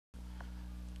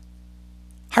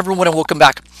Hi everyone and welcome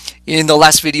back. In the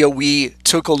last video we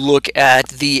took a look at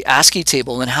the ASCII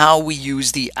table and how we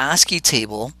use the ASCII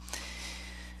table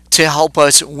to help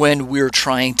us when we're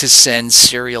trying to send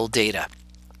serial data.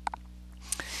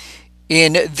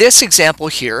 In this example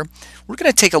here, we're going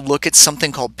to take a look at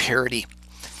something called parity.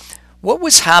 What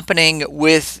was happening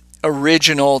with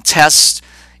original tests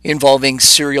involving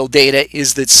serial data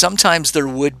is that sometimes there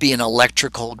would be an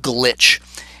electrical glitch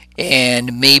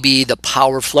and maybe the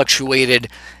power fluctuated,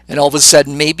 and all of a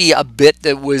sudden maybe a bit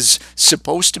that was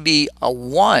supposed to be a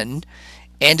 1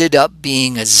 ended up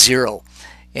being a 0.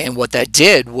 And what that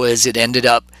did was it ended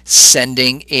up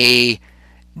sending a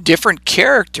different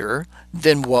character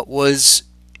than what was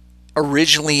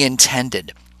originally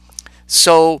intended.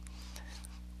 So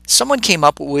someone came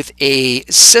up with a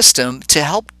system to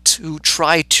help to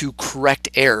try to correct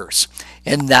errors,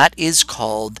 and that is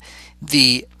called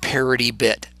the Parity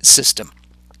Bit system.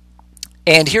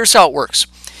 And here's how it works.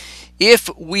 If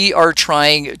we are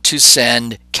trying to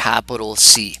send capital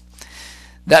C,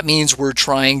 that means we're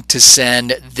trying to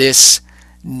send this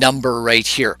number right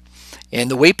here.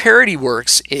 And the way parity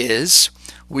works is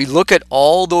we look at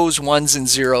all those ones and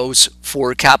zeros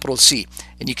for capital C.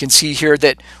 And you can see here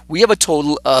that we have a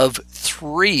total of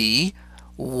 3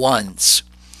 ones.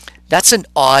 That's an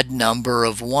odd number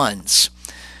of ones.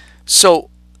 So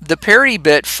the parity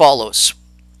bit follows.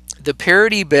 The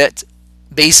parity bit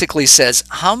basically says,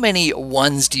 how many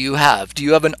ones do you have? Do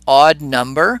you have an odd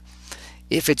number?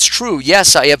 If it's true,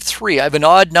 yes, I have 3. I have an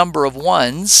odd number of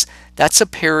ones. That's a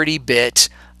parity bit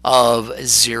of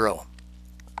 0.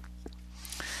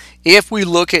 If we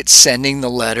look at sending the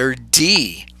letter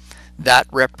D, that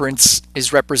reference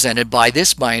is represented by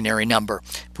this binary number.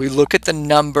 If we look at the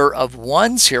number of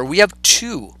ones here, we have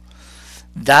 2.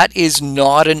 That is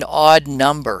not an odd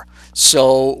number.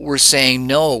 So we're saying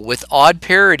no, with odd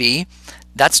parity,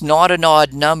 that's not an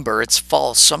odd number, it's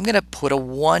false. So I'm going to put a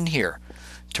 1 here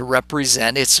to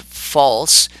represent it's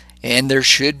false, and there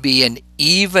should be an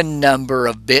even number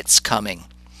of bits coming.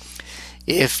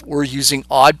 If we're using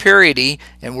odd parity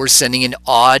and we're sending an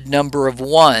odd number of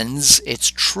ones, it's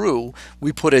true,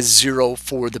 we put a 0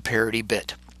 for the parity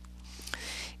bit.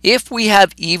 If we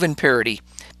have even parity,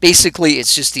 basically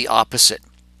it's just the opposite.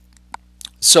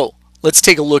 So let's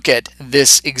take a look at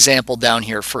this example down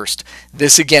here first.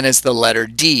 This again is the letter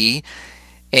D,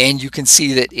 and you can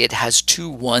see that it has 2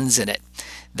 ones in it.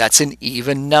 That's an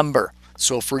even number.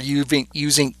 So if we're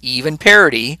using even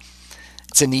parity,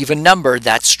 it's an even number,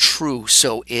 that's true,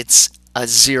 so it's a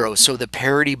 0. So the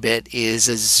parity bit is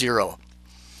a 0.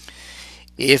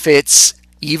 If it's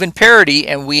even parity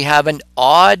and we have an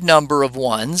odd number of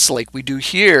ones like we do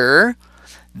here,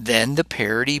 then the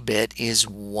parity bit is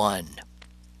 1.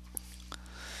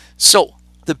 So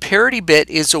the parity bit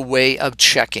is a way of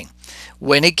checking.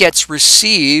 When it gets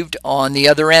received on the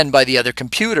other end by the other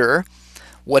computer,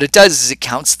 what it does is it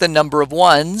counts the number of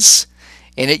ones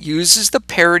and it uses the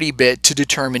parity bit to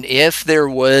determine if there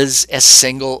was a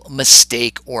single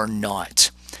mistake or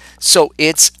not. So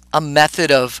it's a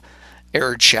method of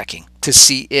error checking to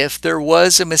see if there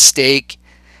was a mistake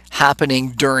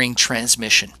happening during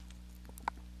transmission.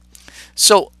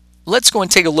 So let's go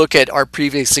and take a look at our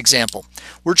previous example.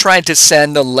 We're trying to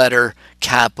send the letter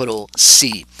capital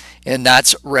C, and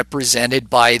that's represented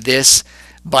by this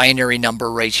binary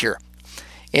number right here.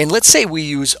 And let's say we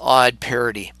use odd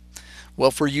parity. Well,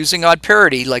 if we're using odd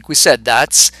parity, like we said,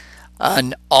 that's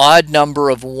an odd number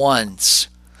of ones.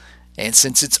 And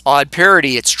since it's odd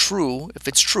parity, it's true. If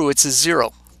it's true, it's a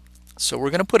 0. So we're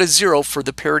going to put a 0 for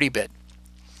the parity bit.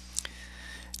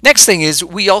 Next thing is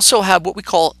we also have what we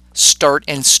call start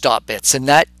and stop bits, and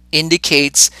that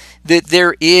indicates that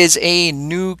there is a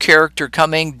new character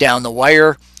coming down the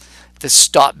wire. The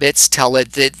stop bits tell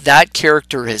it that that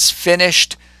character has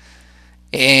finished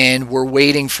and we're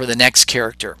waiting for the next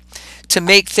character. To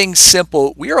make things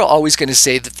simple, we are always going to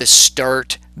say that the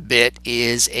start bit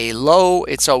is a low,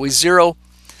 it's always 0,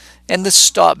 and the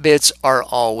stop bits are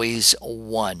always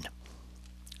 1.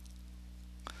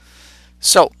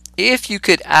 So if you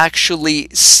could actually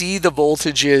see the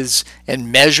voltages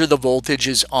and measure the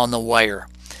voltages on the wire,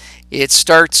 it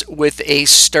starts with a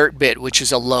start bit, which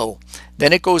is a low.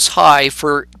 Then it goes high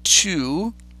for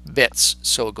 2 bits.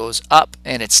 So it goes up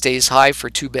and it stays high for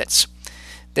 2 bits.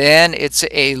 Then it's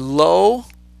a low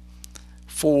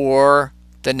for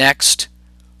the next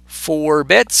 4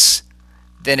 bits.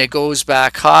 Then it goes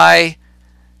back high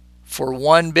for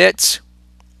 1 bit.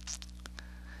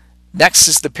 Next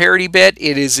is the parity bit.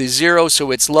 It is a 0,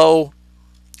 so it's low,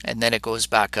 and then it goes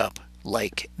back up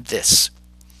like this.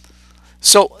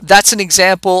 So that's an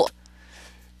example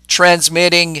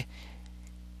transmitting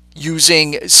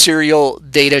using serial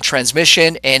data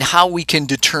transmission and how we can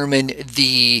determine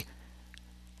the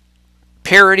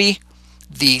parity,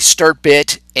 the start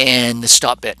bit, and the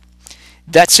stop bit.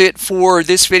 That's it for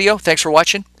this video. Thanks for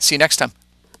watching. See you next time.